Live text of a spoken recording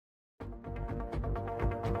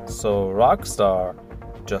So Rockstar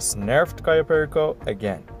just nerfed Cayo Perico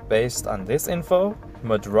again. Based on this info,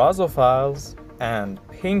 Madrazo files and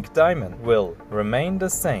pink diamond will remain the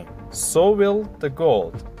same. So will the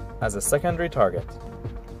gold as a secondary target.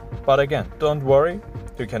 But again, don't worry,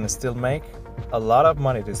 you can still make a lot of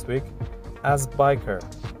money this week, as Biker,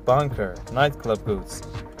 Bunker, Nightclub Goods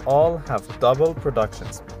all have double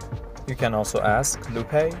production speed. You can also ask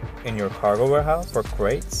Lupe in your cargo warehouse for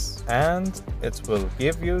crates, and it will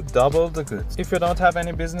give you double the goods. If you don't have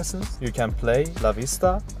any businesses, you can play La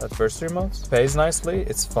Vista adversary modes. Pays nicely,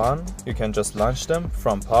 it's fun. You can just launch them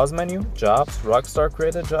from pause menu, jobs, Rockstar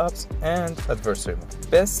created jobs, and adversary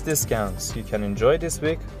mode. Best discounts you can enjoy this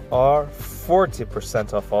week are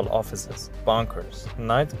 40% off all offices, bunkers,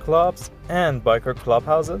 nightclubs, and biker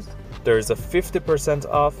clubhouses. There is a 50%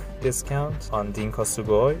 off discount on Dinka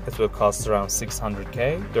Sugoi. It will cost around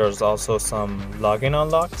 600k. There's also some login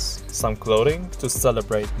unlocks, some clothing to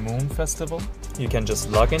celebrate Moon Festival. You can just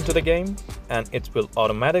log into the game and it will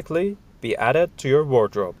automatically be added to your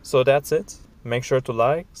wardrobe. So that's it. Make sure to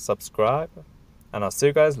like, subscribe, and I'll see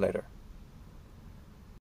you guys later.